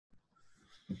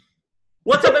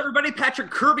What's up, everybody?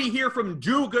 Patrick Kirby here from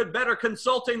Do Good Better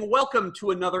Consulting. Welcome to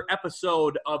another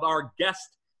episode of our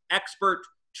guest expert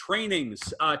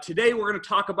trainings. Today, we're going to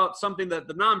talk about something that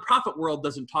the nonprofit world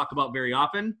doesn't talk about very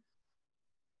often: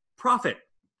 profit.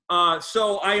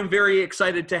 So I am very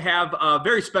excited to have a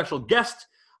very special guest,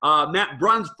 Matt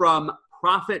Bruns from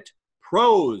Profit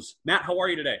Pros. Matt, how are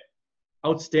you today?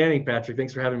 Outstanding, Patrick.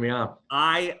 Thanks for having me on.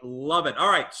 I love it. All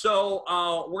right, so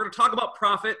we're going to talk about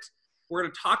profit. We're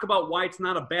going to talk about why it's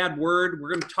not a bad word. We're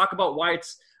going to talk about why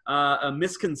it's a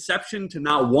misconception to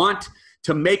not want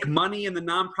to make money in the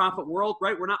nonprofit world,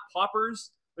 right? We're not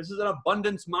paupers. This is an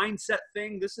abundance mindset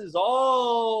thing. This is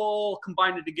all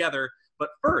combined together.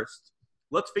 But first,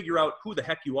 let's figure out who the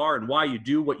heck you are and why you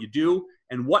do what you do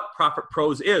and what Profit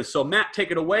Pros is. So, Matt, take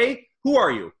it away. Who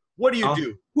are you? What do you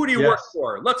do? Who do you work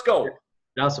for? Let's go.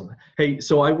 Awesome. Hey,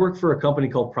 so I work for a company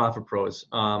called Profit Pros.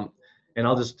 And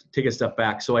I'll just take a step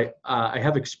back. So I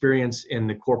have experience in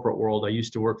the corporate world. I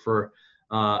used to work for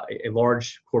a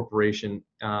large corporation,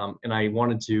 and I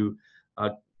wanted to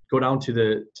go down to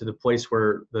the place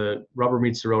where the rubber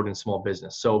meets the road in small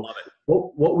business. So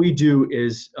what we do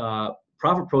is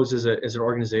Profit Pros is an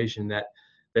organization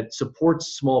that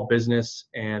supports small business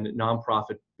and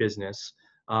nonprofit business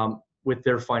with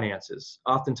their finances.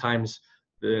 Oftentimes,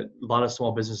 a lot of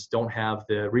small businesses don't have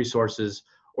the resources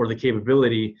or the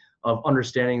capability of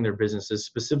understanding their businesses,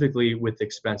 specifically with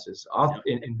expenses.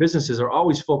 And businesses are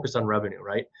always focused on revenue,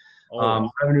 right?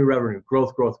 Revenue,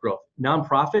 growth.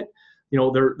 Nonprofit,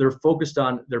 they're focused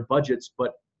on their budgets,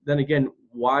 but then again,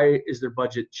 why is their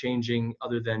budget changing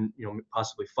other than,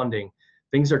 possibly funding?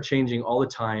 Things are changing all the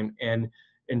time, and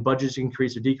budgets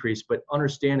increase or decrease, but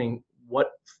understanding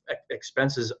what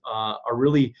expenses are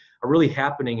really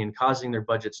happening and causing their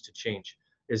budgets to change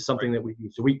is something that we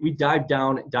do. So we dive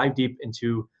deep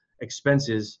into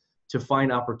expenses to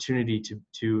find opportunity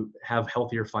to have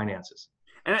healthier finances.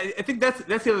 And I think that's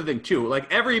the other thing too.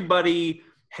 Like, everybody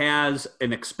has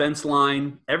an expense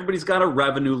line, everybody's got a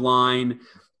revenue line,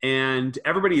 and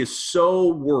everybody is so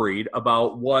worried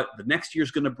about what the next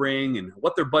year's going to bring and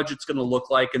what their budget's going to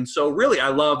look like. And so really, I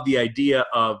love the idea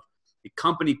of a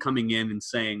company coming in and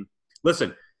saying,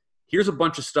 listen, here's a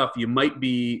bunch of stuff you might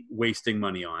be wasting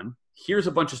money on. Here's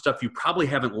a bunch of stuff you probably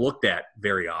haven't looked at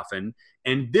very often.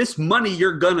 And this money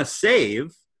you're going to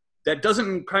save, that doesn't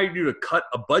require you to cut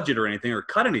a budget or anything or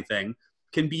cut anything,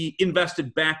 can be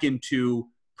invested back into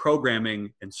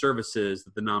programming and services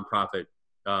that the nonprofit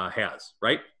has,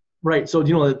 right? Right. So,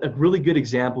 a really good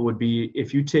example would be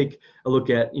if you take a look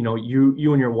at,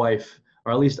 you and your wife,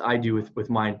 or at least I do with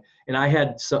mine. And I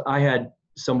had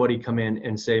somebody come in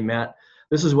and say, Matt,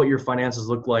 this is what your finances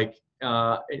look like,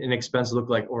 and expenses look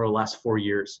like over the last 4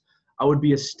 years. I would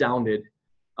be astounded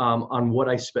on what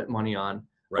I spent money on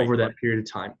over that period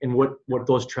of time and what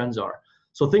those trends are.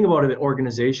 So think about an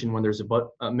organization when there's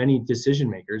many decision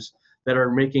makers that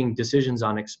are making decisions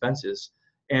on expenses,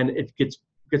 and it gets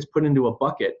put into a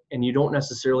bucket, and you don't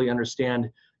necessarily understand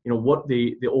what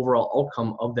the overall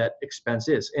outcome of that expense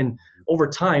is. And over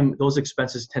time, those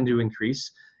expenses tend to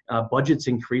increase. Budgets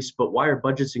increase, but why are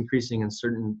budgets increasing in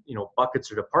certain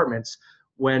buckets or departments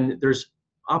when there's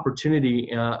opportunity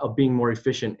of being more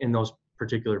efficient in those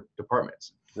particular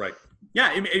departments? Right.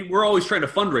 Yeah, we're always trying to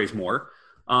fundraise more.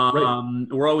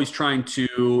 We're always trying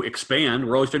to expand.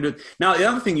 We're always trying to. Now, the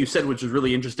other thing you said, which is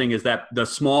really interesting, is that the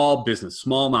small business,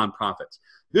 small nonprofits.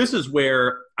 This is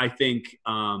where I think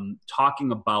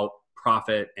talking about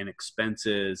profit and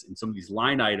expenses and some of these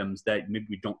line items that maybe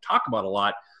we don't talk about a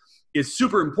lot is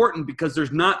super important, because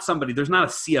there's not a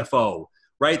CFO,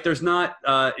 right? There's not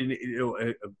a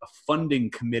funding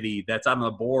committee that's on the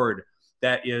board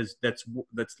that's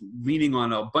leaning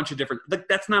on a bunch of different,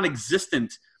 that's not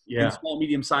existent in small,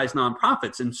 medium-sized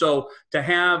nonprofits. And so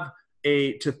to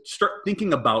start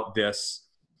thinking about this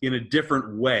in a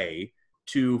different way,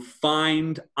 to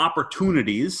find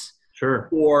opportunities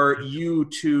for you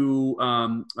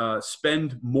to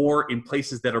spend more in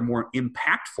places that are more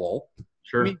impactful.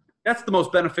 Sure. I mean, that's the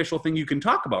most beneficial thing you can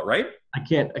talk about, right? I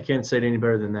can't say it any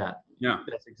better than that. Yeah,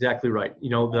 that's exactly right.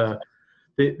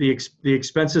 The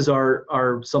expenses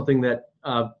are something that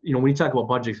when you talk about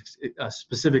budgets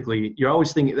specifically, you're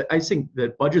always thinking. I think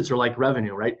that budgets are like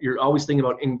revenue, right? You're always thinking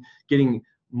about getting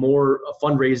more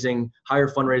fundraising, higher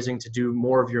fundraising to do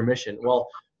more of your mission. Well,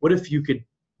 what if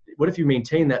you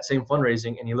maintain that same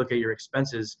fundraising and you look at your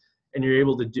expenses and you're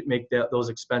able to make those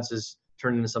expenses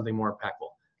turn into something more impactful?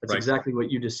 That's exactly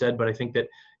what you just said. But I think that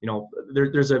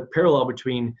there's a parallel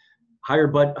between higher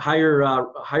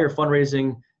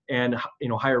fundraising and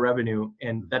higher revenue,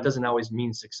 and that doesn't always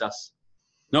mean success.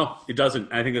 No, it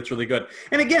doesn't. I think that's really good.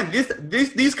 And again,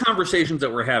 these conversations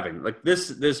that we're having, like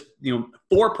this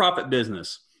for-profit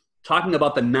business, talking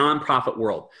about the nonprofit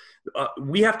world,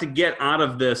 we have to get out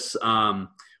of this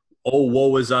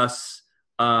woe is us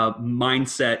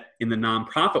mindset in the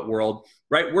nonprofit world,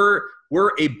 right? We're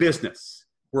a business.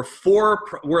 We're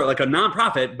like a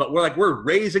nonprofit, but we're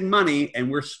raising money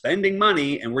and we're spending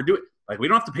money and we're doing, like, we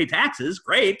don't have to pay taxes.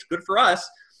 Great, good for us.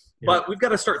 But we've got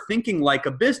to start thinking like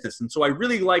a business. And so I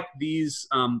really like these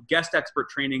guest expert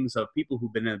trainings of people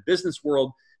who've been in the business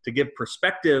world to give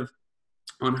perspective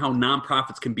on how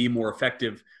nonprofits can be more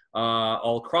effective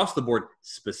all across the board,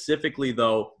 specifically,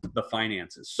 though, the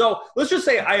finances. So let's just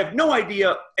say I have no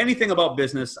idea anything about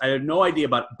business. I have no idea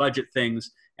about budget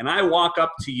things. And I walk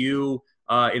up to you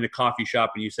in a coffee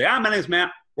shop and you say, my name is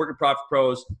Matt, work at Profit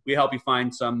Pros. We help you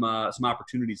find some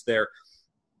opportunities there.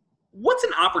 What's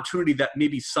an opportunity that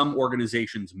maybe some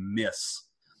organizations miss,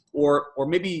 or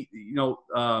maybe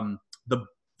the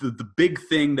big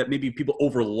thing that maybe people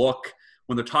overlook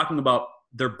when they're talking about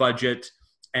their budget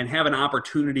and have an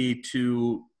opportunity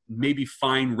to maybe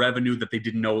find revenue that they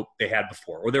didn't know they had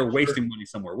before, or they're wasting money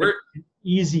somewhere?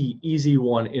 Easy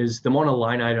one is the amount of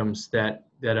line items that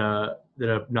a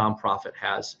nonprofit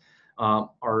has.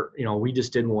 We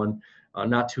just did one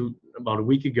about a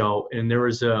week ago, and there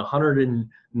was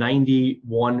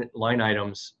 191 line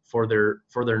items for their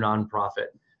nonprofit,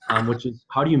 which is,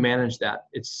 how do you manage that?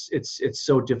 It's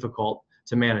so difficult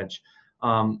to manage.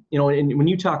 And when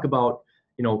you talk about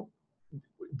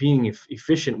being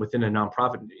efficient within a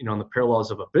nonprofit, in the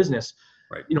parallels of a business,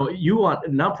 right? A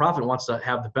nonprofit wants to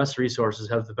have the best resources,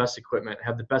 have the best equipment,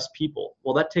 have the best people.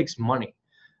 Well, that takes money,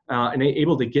 and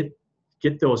able to get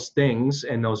those things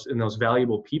and those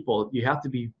valuable people, you have to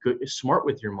be smart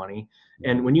with your money.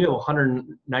 And when you have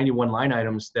 191 line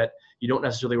items that you don't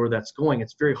necessarily know where that's going,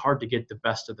 it's very hard to get the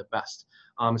best of the best.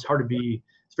 It's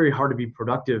very hard to be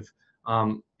productive.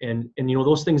 And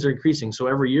those things are increasing. So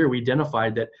every year we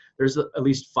identified that there's at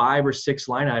least 5 or 6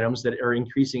 line items that are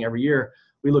increasing every year.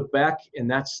 We look back and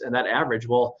that average,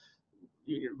 well,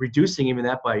 reducing even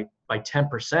that by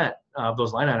 10% of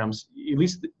those line items, you at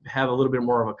least have a little bit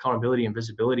more of accountability and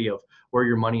visibility of where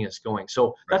your money is going.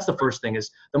 So that's the first thing, is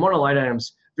the amount of line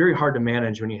items, very hard to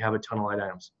manage when you have a ton of line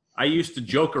items. I used to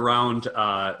joke around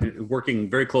working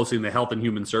very closely in the health and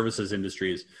human services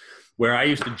industries, where I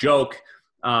used to joke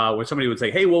where somebody would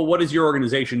say, hey, well, what does your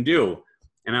organization do?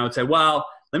 And I would say, well,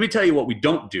 let me tell you what we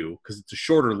don't do, because it's a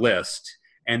shorter list,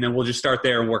 and then we'll just start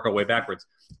there and work our way backwards.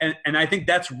 And I think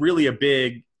that's really a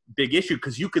big issue,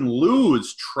 because you can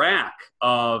lose track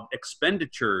of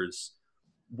expenditures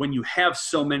when you have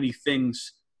so many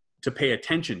things to pay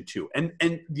attention to. And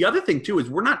the other thing too is,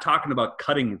 we're not talking about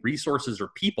cutting resources or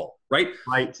people, right?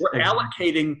 Right. We're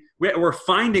allocating, we're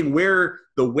finding where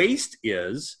the waste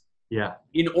is,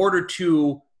 in order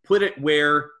to put it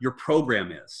where your program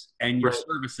is and your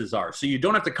services are. So you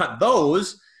don't have to cut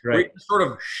those. Right. We're sort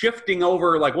of shifting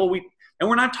over, like, and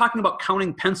we're not talking about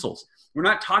counting pencils. We're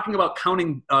not talking about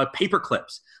counting paper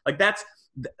clips.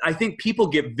 I think people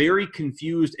get very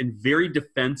confused and very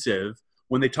defensive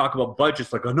when they talk about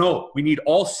budgets. Like, oh no, we need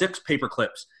all 6 paper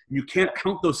clips. You can't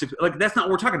count those 6. Like, that's not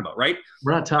what we're talking about, right?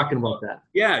 We're not talking about that.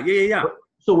 Yeah.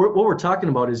 So what we're talking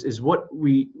about is what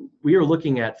we are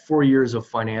looking at 4 years of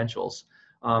financials,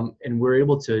 and we're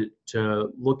able to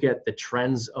look at the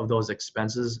trends of those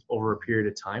expenses over a period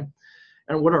of time.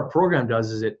 And what our program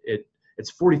does is it's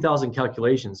 40,000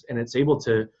 calculations, and it's able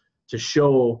to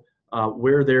show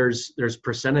where there's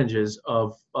percentages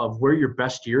of where your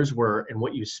best years were and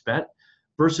what you spent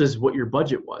versus what your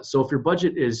budget was. So if your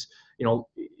budget is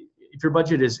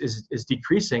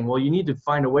decreasing, well, you need to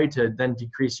find a way to then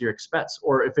decrease your expense.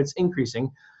 Or if it's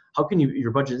increasing,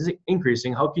 your budget is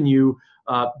increasing, how can you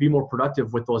be more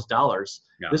productive with those dollars?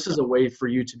 Yeah. This is a way for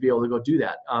you to be able to go do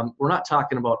that. We're not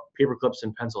talking about paper clips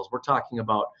and pencils. We're talking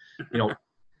about,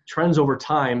 trends over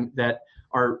time that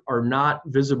are not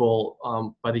visible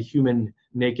by the human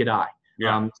naked eye.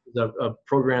 Yeah. A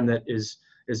program that is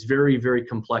very, very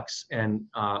complex, and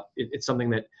it's something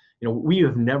that we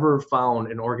have never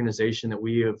found an organization that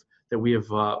we have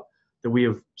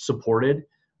supported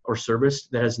or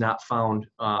serviced that has not found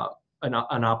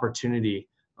an opportunity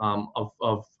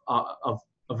of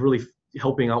really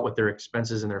helping out with their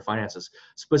expenses and their finances.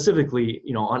 Specifically,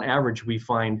 on average, we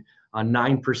find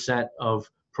 9% of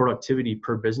productivity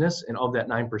per business, and of that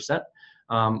 9%,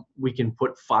 we can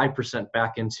put 5%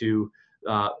 back into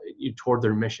toward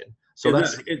their mission. So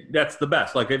that's the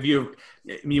best. Like,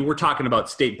 we're talking about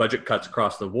state budget cuts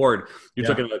across the board. You're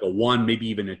talking like a 1, maybe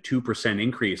even a 2%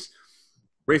 increase.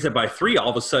 raise it by 3, all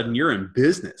of a sudden you're in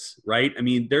business, right? I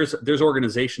mean, there's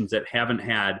organizations that haven't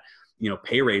had,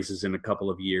 pay raises in a couple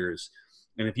of years.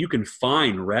 And if you can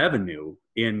find revenue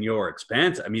in your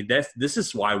expense, I mean, this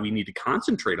is why we need to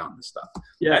concentrate on this stuff.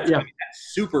 Yeah. That's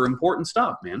super important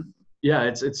stuff, man. Yeah,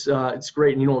 it's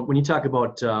great. And when you talk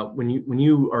about when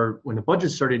the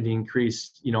budget started to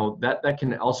increase, that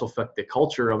can also affect the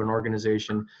culture of an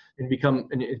organization and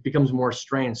it becomes more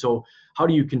strained. So how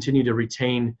do you continue to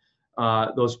retain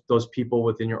those people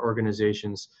within your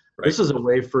organizations? Right. This is a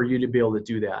way for you to be able to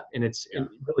do that. And and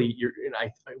really,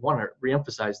 I want to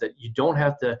reemphasize that you don't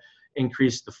have to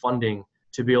increase the funding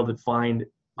to be able to find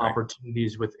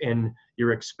opportunities within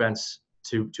your expense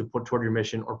to put toward your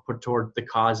mission or put toward the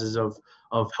causes of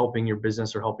helping your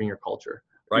business or helping your culture.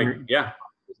 Right. Yeah.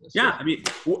 I mean,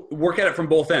 work at it from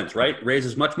both ends, right? Raise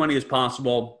as much money as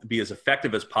possible, be as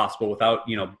effective as possible without,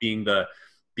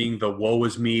 being the woe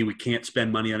is me, we can't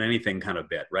spend money on anything kind of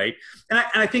bit, right? And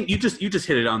I think you just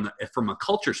hit it from a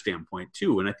culture standpoint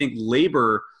too. And I think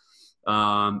labor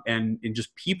and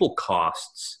just people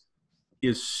costs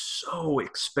is so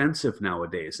expensive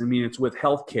nowadays. I mean, it's with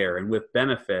healthcare and with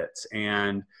benefits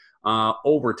and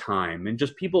overtime and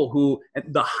just people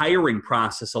the hiring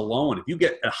process alone.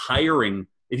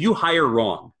 If you hire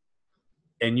wrong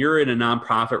and you're in a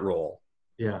nonprofit role,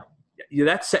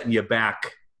 that's setting you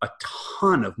back a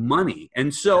ton of money.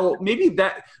 And so maybe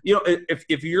that,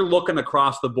 if you're looking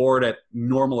across the board at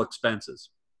normal expenses,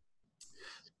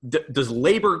 does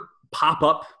labor pop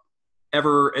up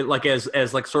ever like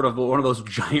as like sort of one of those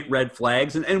giant red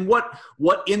flags? And what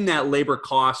in that labor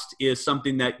cost is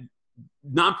something that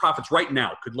nonprofits right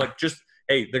now could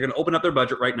hey, they're going to open up their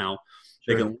budget right now.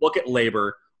 Sure. They can look at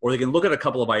labor, or they can look at a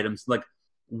couple of items. Like,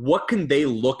 what can they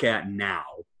look at now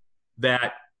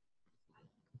that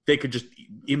they could just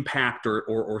impact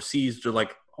or seize to,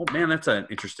 like, oh man, that's an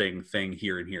interesting thing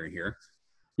here and here and here?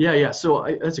 Yeah. So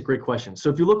that's a great question. So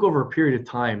if you look over a period of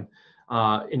time,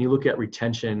 and you look at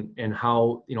retention and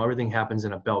how everything happens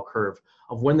in a bell curve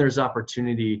of when there's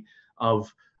opportunity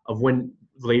of when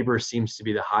labor seems to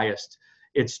be the highest,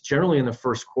 it's generally in the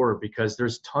first quarter because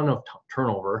there's a ton of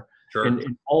turnover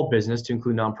in all business, to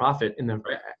include nonprofit,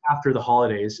 after the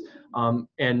holidays.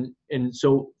 And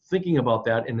so thinking about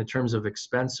that in the terms of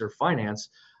expense or finance,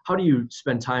 how do you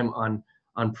spend time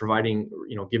on providing,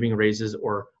 giving raises,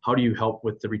 or how do you help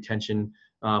with the retention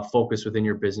focus within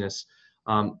your business?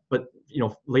 But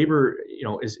labor,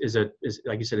 is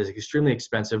like you said, is extremely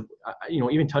expensive.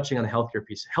 Even touching on the healthcare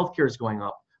piece, healthcare is going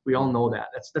up. We all know that.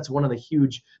 That's one of the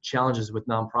huge challenges with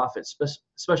nonprofits,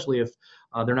 especially if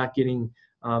they're not getting,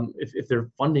 if their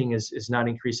funding is not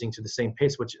increasing to the same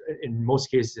pace, which in most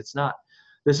cases it's not.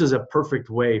 This is a perfect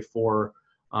way for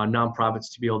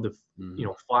nonprofits to be able to,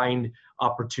 find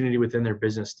opportunity within their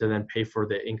business to then pay for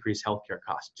the increased healthcare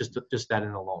costs. Just that in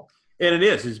alone. And it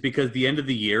is because the end of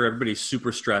the year, everybody's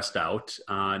super stressed out.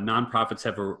 Nonprofits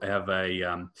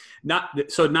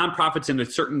nonprofits in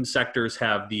certain sectors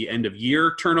have the end of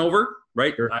year turnover,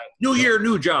 right? Sure. New year,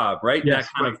 new job, right? Yes,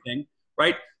 that kind of thing,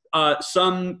 right?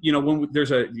 Some, when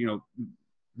there's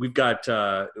we've got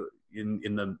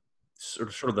in the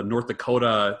sort of the North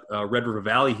Dakota Red River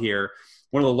Valley here,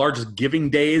 one of the largest giving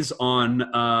days in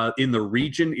the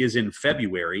region is in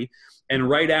February. And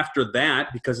right after that,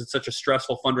 because it's such a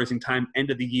stressful fundraising time,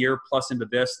 end of the year plus into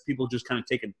this, people just kind of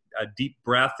take a deep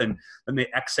breath and then they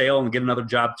exhale and get another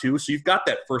job too. So you've got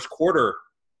that first quarter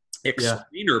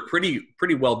screener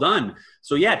pretty well done.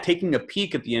 So taking a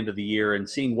peek at the end of the year and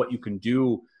seeing what you can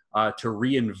do to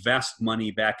reinvest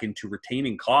money back into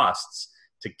retaining costs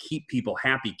to keep people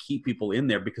happy, keep people in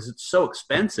there, because it's so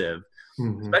expensive,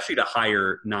 especially to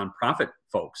hire nonprofit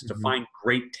folks, to find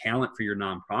great talent for your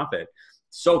nonprofit.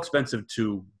 So expensive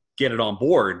to get it on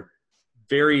board,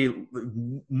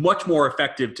 much more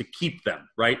effective to keep them,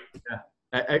 right?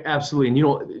 Yeah, absolutely.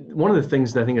 And one of the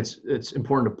things that I think it's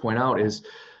important to point out is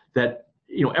that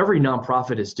every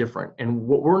nonprofit is different, and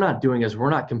what we're not doing is we're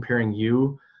not comparing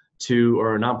you to,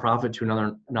 or a nonprofit to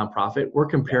another nonprofit. We're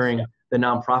comparing the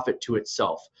nonprofit to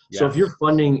itself. Yes. So if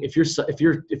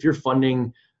your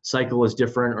funding cycle is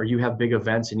different, or you have big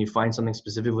events and you find something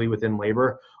specifically within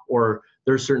labor, or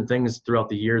there's certain things throughout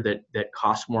the year that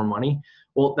cost more money,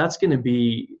 well, that's going to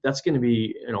be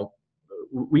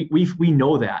we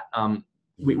know that.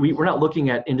 We're not looking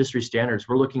at industry standards.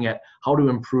 We're looking at how to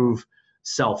improve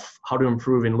how to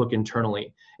improve and look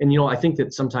internally. And I think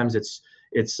that sometimes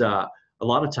it's a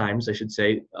lot of times, I should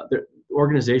say,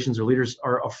 organizations or leaders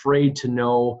are afraid to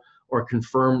know or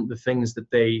confirm the things that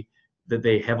they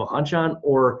have a hunch on,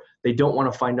 or they don't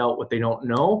want to find out what they don't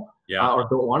know, or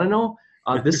don't want to know.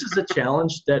 This is a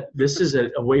challenge that this is a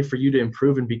way for you to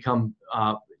improve and become,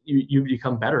 you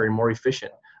become better and more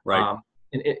efficient. Right.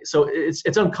 So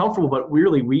it's uncomfortable, but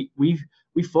really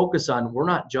we focus on, we're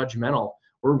not judgmental.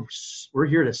 We're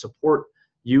here to support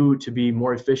you to be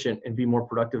more efficient and be more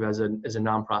productive as a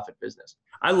nonprofit business.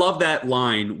 I love that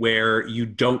line where you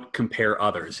don't compare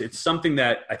others. It's something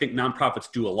that I think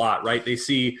nonprofits do a lot, right? They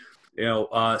see,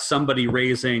 somebody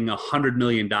raising $100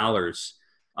 million.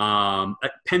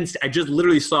 I just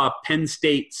literally saw Penn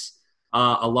State's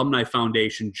alumni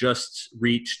foundation just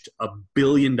reached $1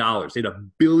 billion. They had $1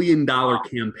 billion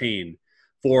campaign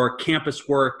for campus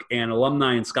work and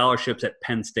alumni and scholarships at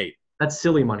Penn State. That's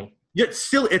silly money. Yeah,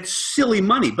 it's silly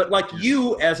money. But like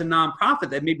you as a nonprofit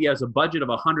that maybe has a budget of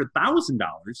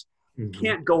 $100,000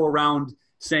 can't go around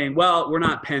saying, well, we're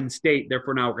not Penn State,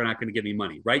 therefore now we're not going to get any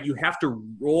money, right? You have to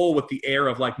roll with the air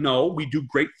of like, no, we do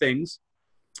great things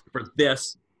for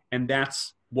this, and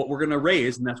that's what we're going to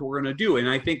raise, and that's what we're going to do. And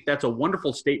I think that's a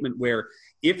wonderful statement where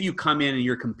if you come in and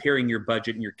you're comparing your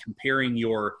budget and you're comparing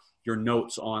your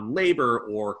notes on labor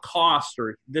or cost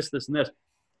or this, and this,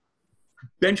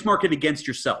 benchmark it against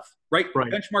yourself, right?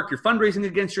 Benchmark your fundraising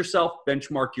against yourself,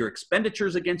 benchmark your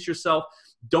expenditures against yourself.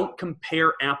 Don't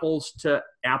compare apples to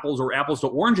apples or apples to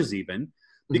oranges even,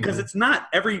 because it's not,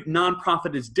 every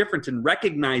nonprofit is different, and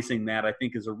recognizing that I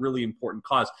think is a really important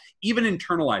cause, even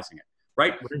internalizing it,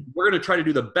 right? We're going to try to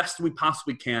do the best we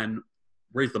possibly can,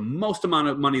 raise the most amount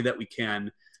of money that we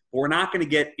can, but we're not going to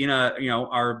get in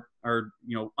our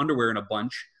underwear in a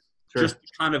bunch, just to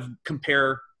kind of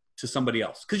compare to somebody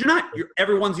else, because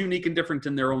everyone's unique and different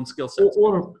in their own skill sets.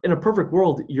 Or in a perfect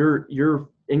world, you're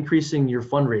increasing your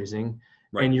fundraising,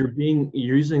 and you're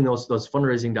using those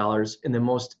fundraising dollars in the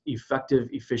most effective,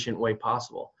 efficient way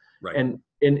possible. Right. And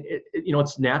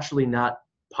it's naturally not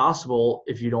possible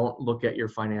if you don't look at your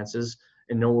finances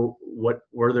and know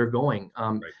where they're going.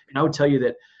 And I would tell you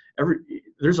that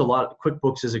there's a lot.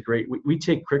 QuickBooks is we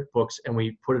take QuickBooks and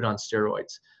we put it on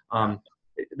steroids.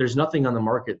 There's nothing on the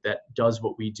market that does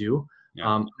what we do.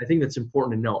 I think that's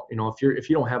important to know. If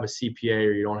you don't have a CPA,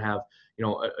 or you don't have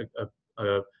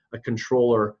a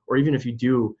controller, or even if you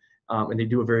do, and they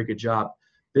do a very good job,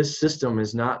 this system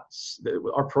is not,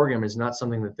 our program is not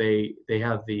something that they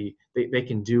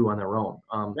can do on their own.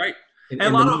 Right. And a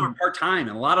lot of them are part-time,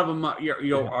 and a lot of them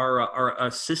are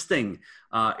assisting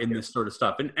in this sort of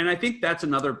stuff. And I think that's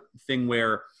another thing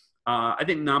where I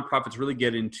think nonprofits really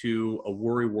get into a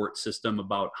worrywart system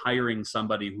about hiring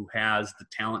somebody who has the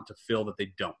talent to fill that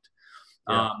they don't.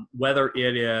 Whether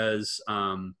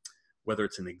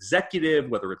it's an executive,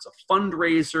 whether it's a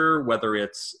fundraiser, whether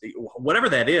it's whatever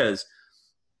that is,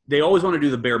 they always want to do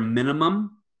the bare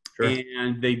minimum.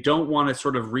 And they don't want to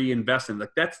sort of reinvest in. Like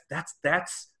that's that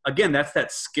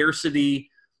scarcity.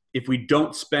 If we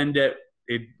don't spend it,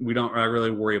 we don't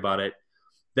really worry about it.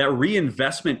 That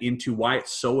reinvestment into why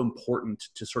it's so important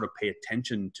to sort of pay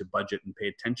attention to budget and pay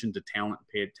attention to talent,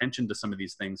 pay attention to some of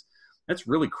these things. That's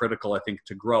really critical, I think,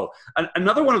 to grow.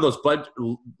 Another one of those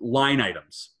line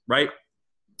items, right?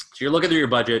 So you're looking through your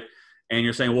budget and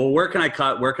you're saying, well, where can I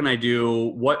cut? Where can I do?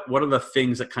 What are the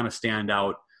things that kind of stand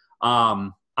out?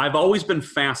 I've always been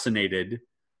fascinated,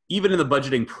 even in the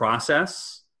budgeting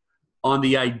process, on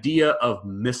the idea of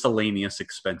miscellaneous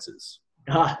expenses.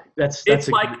 It's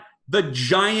like the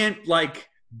giant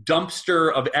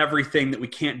dumpster of everything that we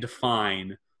can't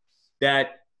define.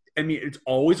 It's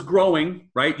always growing,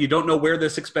 right? You don't know where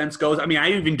this expense goes. I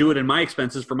even do it in my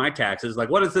expenses for my taxes. Like,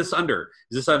 what is this under?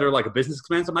 Is this under like a business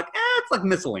expense? I'm like, it's like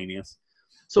miscellaneous.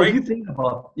 So right? You think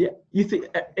about, you think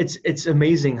it's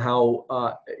amazing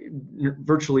how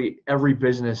virtually every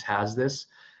business has this.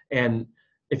 And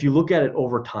if you look at it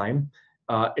over time,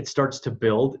 it starts to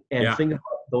build, and think about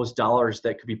those dollars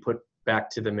that could be put back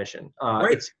to the mission.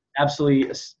 It's absolutely,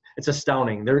 it's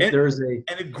astounding. And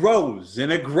it grows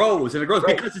and it grows and it grows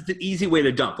because it's an easy way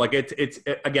to dump. Like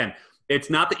it's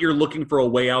not that you're looking for a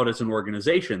way out as an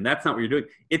organization. That's not what you're doing.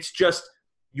 It's just,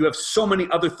 you have so many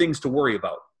other things to worry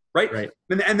about. Right.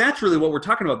 And that's really what we're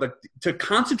talking about. To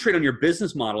concentrate on your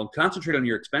business model and concentrate on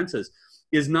your expenses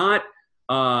is not,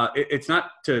 it's not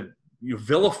to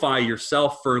vilify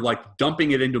yourself for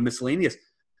dumping it into miscellaneous.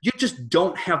 You just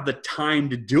don't have the time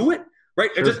to do it. Right.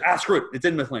 Sure. Just screw it. It's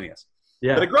in miscellaneous.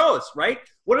 Yeah. But it grows, right?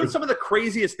 What are some of the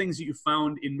craziest things that you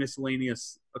found in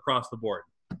miscellaneous across the board?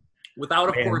 Without,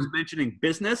 of course, mentioning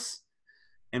business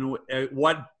and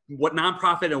what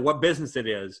nonprofit and what business it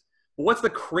is. But what's the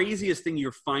craziest thing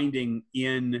you're finding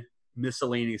in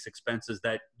miscellaneous expenses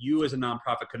that you as a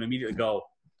nonprofit can immediately go,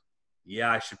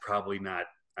 yeah, I should probably not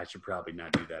I should probably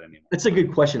not do that anymore. That's a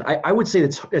good question. I would say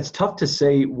it's tough to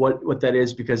say what that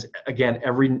is because, again,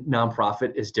 every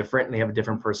nonprofit is different and they have a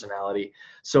different personality.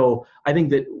 So I think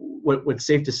that what's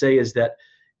safe to say is that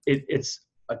it's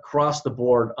across the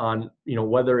board on,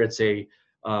 whether it's a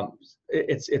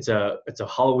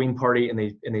Halloween party and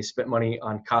they spent money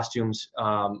on costumes,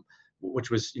 which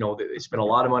was, they spent a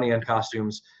lot of money on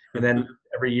costumes. And then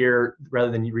every year,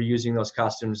 rather than reusing those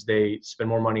costumes, they spend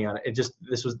more money on it.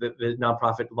 This was the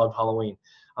nonprofit loved Halloween.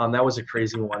 That was a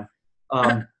crazy one.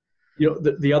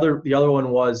 The other one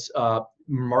was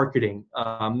marketing.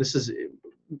 This is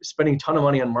spending a ton of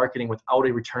money on marketing without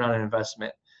a return on an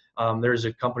investment. There's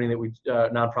a company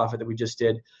nonprofit that we just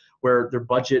did where their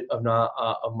budget of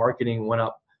marketing went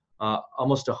up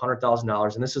almost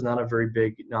 $100,000. And this is not a very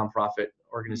big nonprofit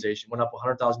organization. Went up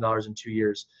 $100,000 in 2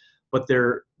 years. But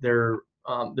their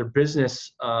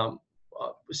business,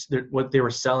 what they were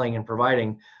selling and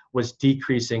providing was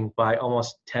decreasing by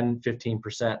almost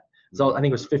 10-15%. So I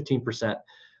think it was 15%.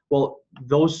 Well,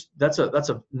 that's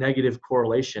a negative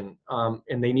correlation,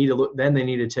 and they need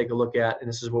to take a look at. And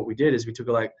this is what we did: is we took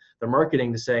the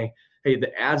marketing to say, hey,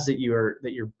 the ads that you're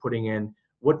putting in,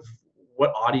 what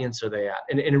audience are they at?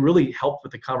 And it really helped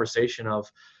with the conversation of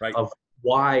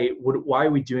why are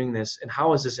we doing this and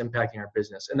how is this impacting our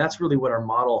business? And that's really what our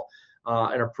model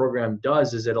and our program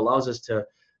does, is it allows us to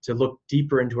look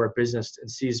deeper into our business and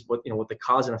sees what the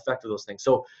cause and effect of those things.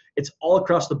 So it's all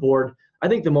across the board. I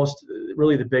think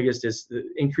the biggest is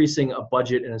increasing a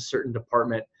budget in a certain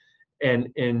department and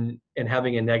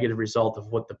having a negative result of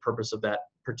what the purpose of that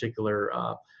particular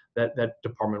that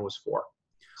department was for.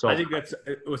 So I think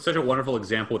it was such a wonderful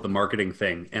example with the marketing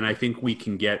thing. And I think we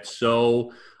can get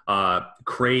so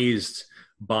crazed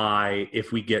by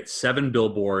if we get 7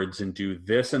 billboards and do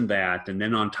this and that, and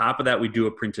then on top of that we do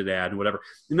a printed ad and whatever.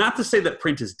 Not to say that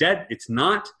print is dead. It's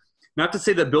not to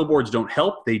say that billboards don't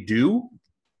help. They do.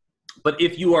 But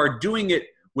if you are doing it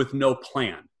with no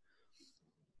plan,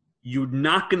 you're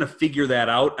not going to figure that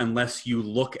out unless you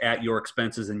look at your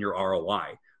expenses and your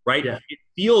ROI, right? Yeah. It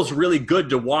feels really good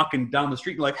to walk down the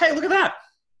street and like, hey, look at that.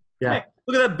 Yeah. Hey,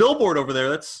 look at that billboard over there.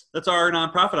 That's our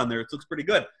nonprofit on there. It looks pretty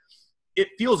good. It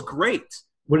feels great.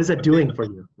 What is that doing for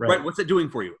you? Right. What's it doing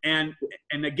for you? And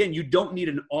again, you don't need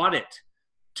an audit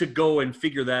to go and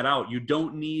figure that out. You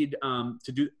don't need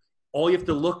to do. All you have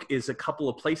to look is a couple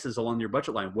of places along your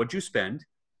budget line. What'd you spend?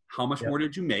 How much more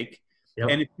did you make? Yep.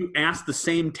 And if you ask the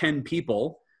same 10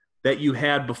 people that you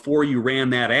had before you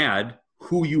ran that ad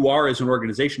who you are as an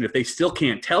organization, if they still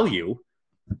can't tell you,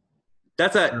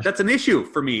 that's an issue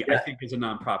for me. Yeah. I think as a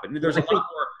nonprofit. And there's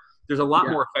a lot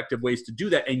more effective ways to do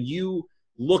that. And you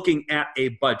looking at a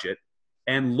budget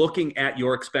and looking at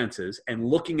your expenses and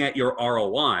looking at your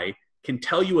ROI can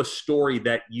tell you a story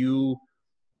that you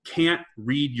can't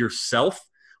read yourself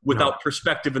without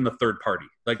perspective in the third party.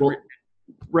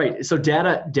 Right. So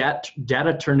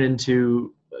data turned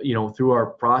into, through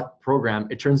our program,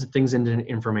 it turns things into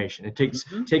information. It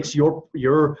takes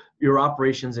your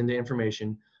operations into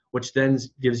information, which then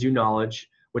gives you knowledge,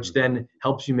 which then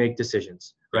helps you make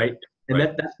decisions. Right. And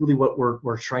that's really what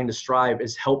we're trying to strive,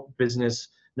 is help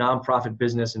nonprofit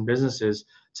business and businesses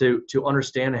to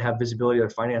understand and have visibility of their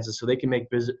finances so they can make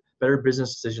better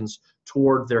business decisions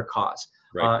toward their cause.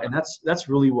 Right. And that's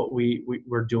really what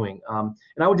we're doing. And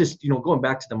I would just, going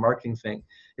back to the marketing thing,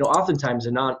 oftentimes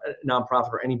a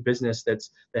nonprofit or any business that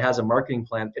has a marketing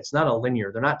plan, it's not a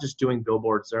linear. They're not just doing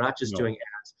billboards. They're not just doing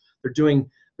ads. They're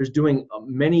doing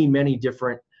many, many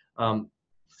different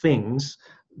things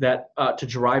that to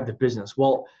drive the business.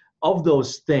 Well, of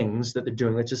those things that they're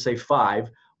doing, let's just say 5,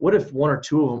 what if 1 or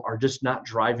 2 of them are just not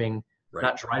driving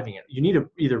it? You need to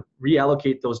either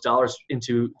reallocate those dollars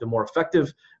into the more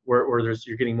effective where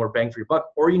you're getting more bang for your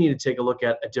buck, or you need to take a look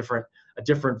at a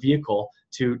different vehicle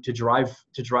to drive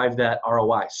that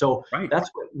ROI. So that's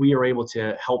what we are able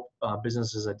to help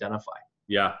businesses identify.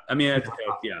 Yeah. I mean,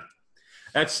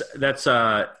 that's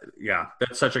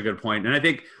such a good point. And I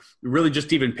think really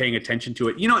just even paying attention to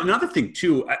it. Another thing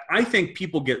too, I think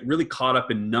people get really caught up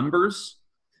in numbers,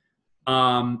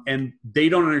 and they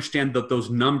don't understand that those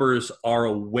numbers are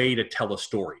a way to tell a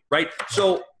story, right?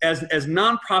 So as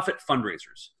nonprofit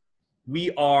fundraisers, we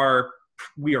are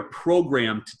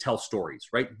programmed to tell stories,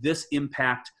 right? This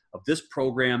impact of this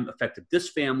program affected this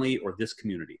family or this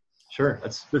community. Sure.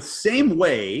 That's the same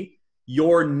way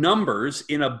your numbers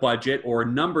in a budget or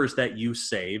numbers that you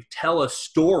save tell a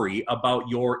story about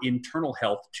your internal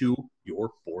health to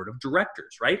your board of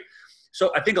directors, right?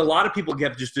 So I think a lot of people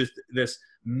get just this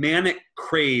manic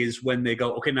craze when they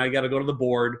go, okay, now you got to go to the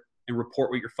board and report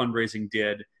what your fundraising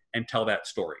did and tell that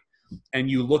story. And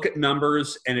you look at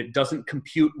numbers and it doesn't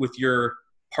compute with your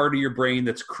part of your brain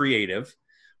that's creative,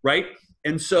 right?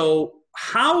 And so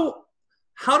how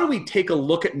do we take a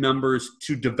look at numbers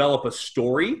to develop a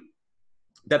story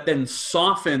that then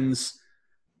softens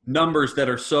numbers that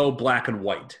are so black and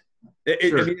white?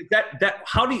 Sure.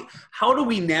 I mean, how do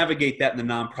we navigate that in the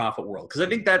nonprofit world? Because I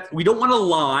think that we don't want to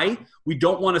lie, we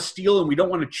don't want to steal, and we don't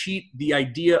want to cheat the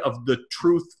idea of the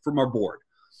truth from our board.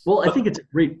 Well, I think it's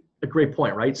a great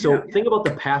point, right? So think about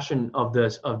the passion of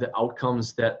the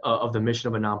outcomes that of the mission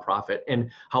of a nonprofit,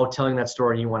 and how telling that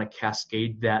story, and you want to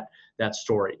cascade that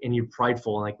story, and you're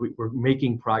prideful and like we're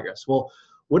making progress. Well,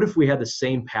 what if we had the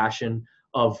same passion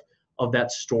of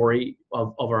that story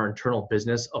of our internal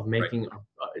business of making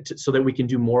so that we can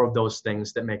do more of those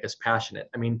things that make us passionate?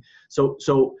 I mean, so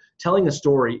telling a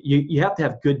story, you have to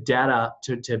have good data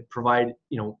to provide,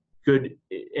 good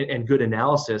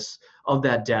analysis of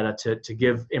that data to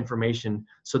give information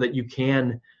so that you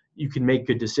can make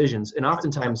good decisions. And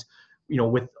oftentimes,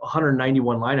 with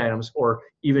 191 line items, or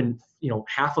even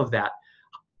half of that,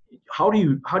 how do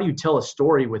you tell a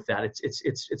story with that?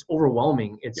 It's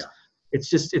overwhelming.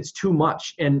 It's too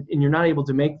much, and you're not able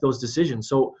to make those decisions.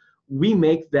 So we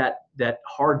make that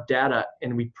hard data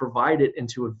and we provide it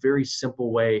into a very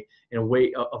simple way, in a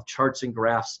way of charts and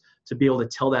graphs, to be able to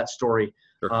tell that story,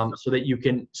 so that you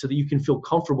can feel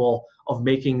comfortable of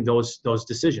making those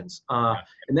decisions.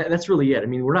 And that's really it. I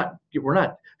mean,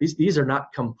 these are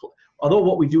not complex. Although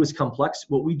what we do is complex,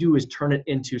 what we do is turn it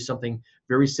into something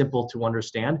very simple to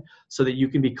understand, so that you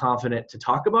can be confident to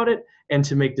talk about it and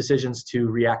to make decisions to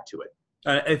react to it.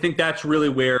 I think that's really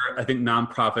where I think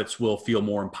nonprofits will feel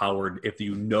more empowered if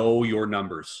you know your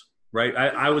numbers, right?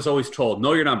 I was always told,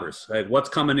 know your numbers. What's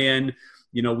coming in?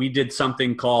 We did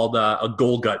something called a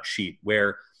goal gut sheet,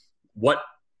 where what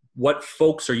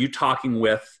folks are you talking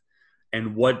with,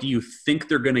 and what do you think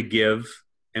they're going to give,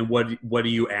 and what are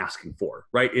you asking for,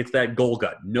 right? It's that goal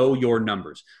gut. Know your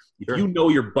numbers. If you know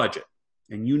your budget,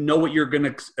 and you know what you're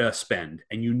going to spend,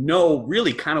 and you know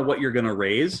really kind of what you're going to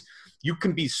raise, you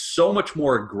can be so much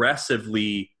more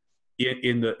aggressively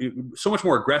so much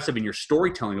more aggressive in your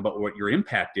storytelling about what your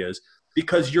impact is,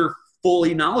 because you're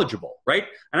fully knowledgeable, right?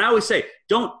 And I always say,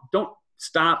 don't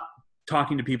stop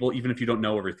talking to people even if you don't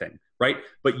know everything, right?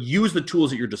 But use the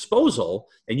tools at your disposal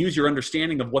and use your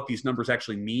understanding of what these numbers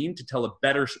actually mean to tell a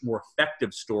better, more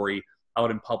effective story out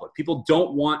in public. People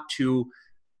don't want to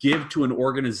give to an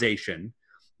organization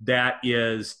that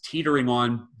is teetering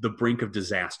on the brink of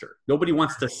disaster. Nobody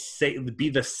wants to be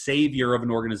the savior of an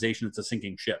organization that's a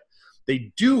sinking ship.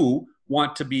 They do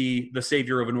want to be the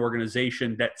savior of an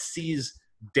organization that sees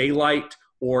daylight,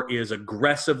 or is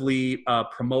aggressively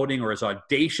promoting, or is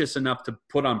audacious enough to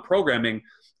put on programming,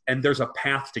 and there's a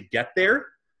path to get there.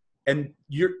 And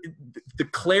the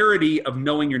clarity of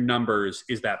knowing your numbers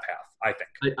is that path, I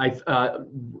think.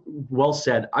 Well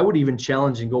said. I would even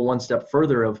challenge and go one step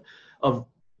further of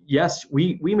yes,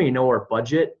 we may know our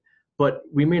budget, but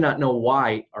we may not know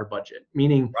why our budget.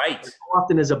 Meaning, how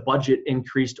often is a budget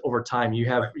increased over time? You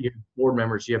have board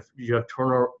members, you have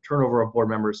turnover of board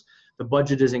members. The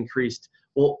budget is increased.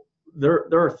 Well, there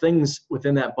are things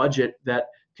within that budget that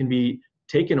can be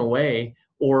taken away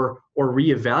or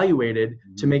reevaluated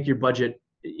to make your budget,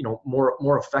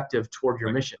 more effective toward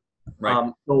your mission.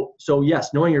 Right. So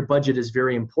yes, knowing your budget is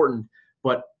very important,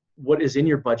 but what is in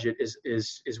your budget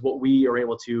is what we are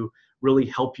able to really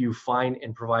help you find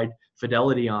and provide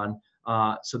fidelity on,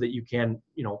 so that you can,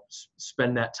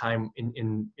 spend that time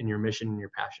in your mission and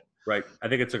your passion. Right. I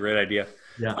think it's a great idea.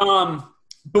 Yeah.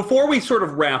 Before we sort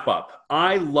of wrap up,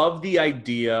 I love the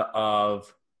idea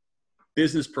of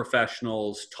business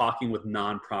professionals talking with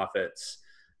nonprofits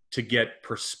to get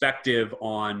perspective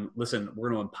on, listen, we're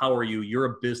going to empower you. You're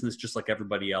a business just like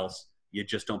everybody else. You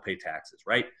just don't pay taxes,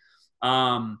 right?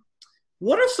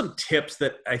 What are some tips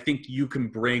that I think you can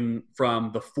bring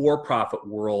from the for-profit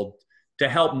world to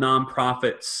help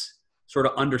nonprofits sort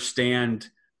of understand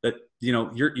that,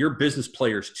 you're business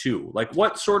players too? Like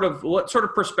what sort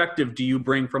of perspective do you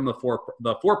bring from the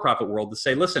for-profit world to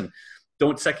say, listen,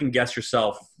 don't second guess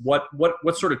yourself. What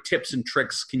sort of tips and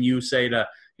tricks can you say to,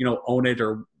 own it,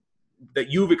 or that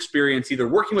you've experienced either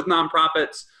working with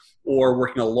nonprofits or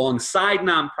working alongside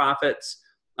nonprofits,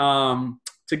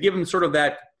 to give them sort of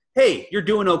that, hey, you're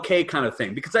doing okay kind of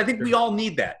thing? Because I think we all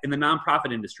need that in the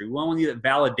nonprofit industry. We all need that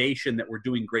validation that we're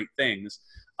doing great things.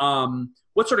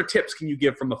 What sort of tips can you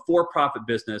give from a for-profit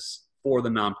business for the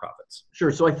nonprofits?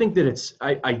 Sure. So I think that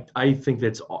I think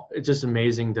that it's just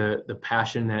amazing the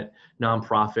passion that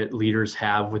nonprofit leaders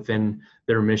have within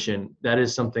their mission. That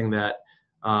is something that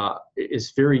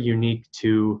is very unique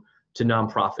to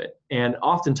nonprofit, and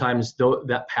oftentimes though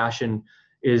that passion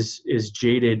is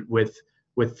jaded with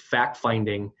with fact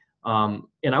finding.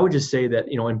 And I would just say that,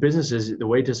 in businesses, the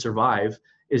way to survive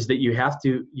is that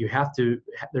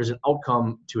there's an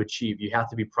outcome to achieve. You have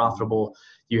to be profitable.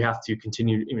 You have to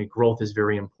continue. Growth is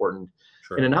very important.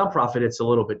 Sure. In a nonprofit, it's a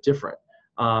little bit different,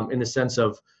 in the sense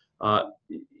of,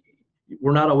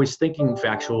 we're not always thinking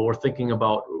factual. We're talking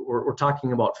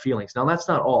about feelings. Now, that's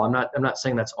not all. I'm not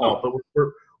saying that's all, but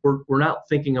we're not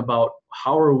thinking about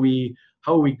how are we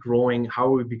growing, how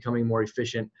are we becoming more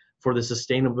efficient for the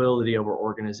sustainability of our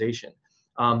organization.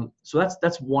 So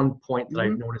that's one point that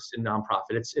I've noticed in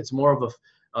nonprofit. It's more of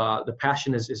the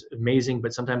passion is amazing,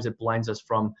 but sometimes it blinds us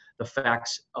from the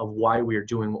facts of why we are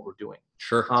doing what we're doing.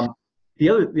 Sure.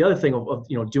 The other thing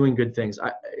of doing good things,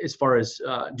 as far as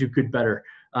do good better,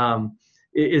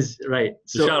 is right.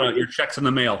 So shout out, your check's in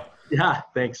the mail. Yeah,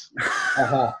 thanks.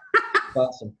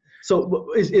 Awesome. So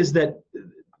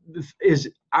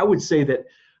I would say that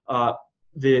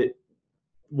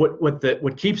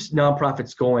what keeps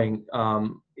nonprofits going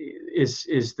is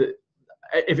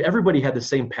if everybody had the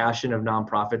same passion of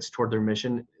nonprofits toward their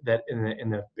mission that in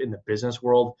the business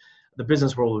world, the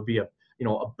business world would be a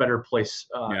better place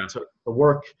to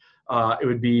work.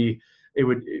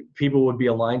 People would be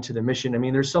aligned to the mission. I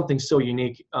mean, there's something so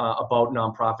unique about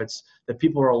nonprofits that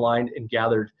people are aligned and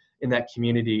gathered in that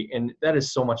community, and that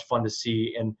is so much fun to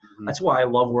see. And that's why I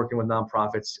love working with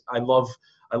nonprofits. I love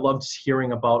just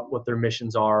hearing about what their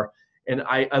missions are, and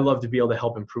I love to be able to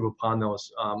help improve upon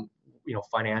those,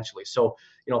 financially. So,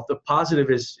 the positive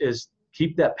is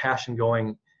keep that passion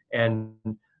going, and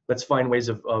let's find ways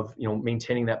of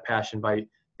maintaining that passion by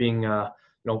being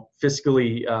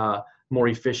fiscally more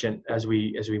efficient as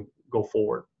we go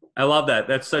forward. I love that.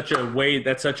 That's such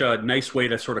a nice way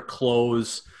to sort of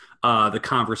close the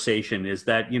conversation, is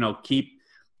that,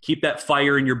 keep that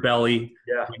fire in your belly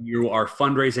when you are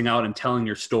fundraising out and telling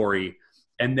your story,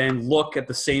 and then look at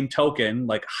the same token,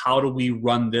 like, how do we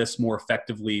run this more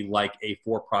effectively like a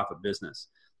for-profit business?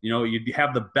 You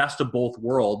have the best of both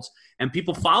worlds, and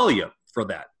people follow you for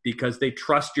that because they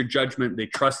trust your judgment. They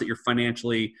trust that you're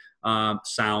financially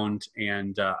sound.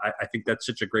 And I think that's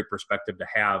such a great perspective to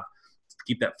have, to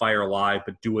keep that fire alive,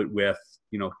 but do it with,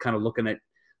 kind of looking at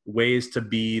ways to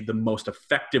be the most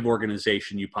effective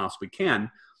organization you possibly can.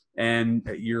 And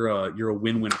you're a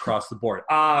win-win across the board.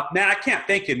 Matt, I can't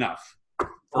thank you enough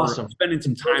for spending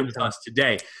some time with us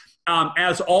today.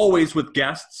 As always with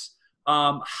guests,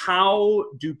 how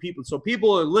do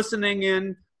people are listening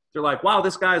in, they're like, wow,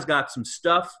 this guy's got some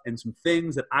stuff and some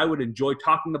things that I would enjoy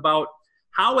talking about.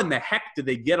 How in the heck do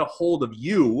they get a hold of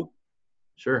you?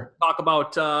 Sure. Talk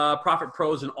about Profit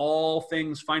Pros and all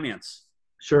things finance.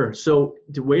 Sure. So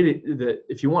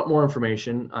if you want more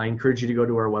information, I encourage you to go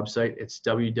to our website. It's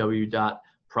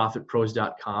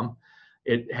www.profitpros.com.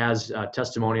 It has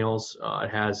testimonials. It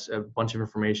has a bunch of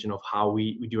information of how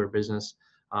we do our business.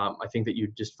 I think that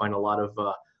you just find a lot of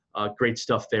great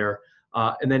stuff there.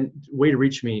 And then way to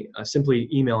reach me, simply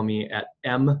email me at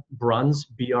mbruns,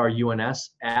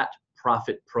 BRUNS,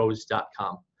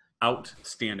 @profitpros.com.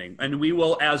 Outstanding. And we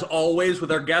will, as always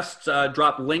with our guests,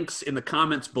 drop links in the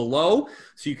comments below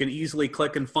so you can easily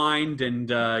click and find,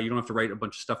 and you don't have to write a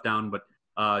bunch of stuff down, but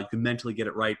you can mentally get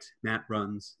it right. Matt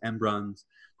Bruns, M Bruns,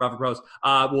 Profit Pros.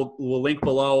 We'll link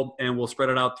below, and we'll spread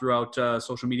it out throughout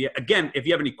social media. Again, if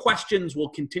you have any questions, we'll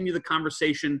continue the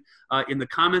conversation in the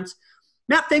comments.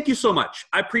 Matt, thank you so much.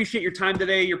 I appreciate your time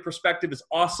today. Your perspective is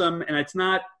awesome. And it's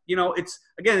not,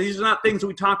 again, these are not things that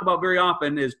we talk about very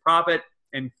often, is profit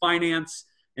and finance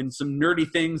and some nerdy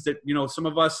things that, some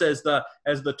of us as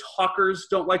the talkers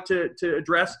don't like to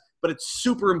address, but it's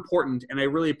super important. And I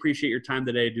really appreciate your time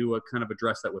today to kind of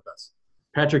address that with us.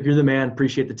 Patrick, you're the man.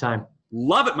 Appreciate the time.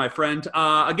 Love it, my friend.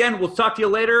 Again, we'll talk to you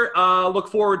later. Look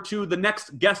forward to the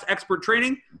next guest expert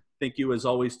training. Thank you, as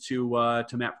always, to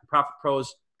Matt from Profit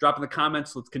Pros. Drop in the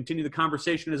comments. Let's continue the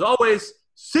conversation. As always,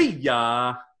 see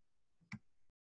ya.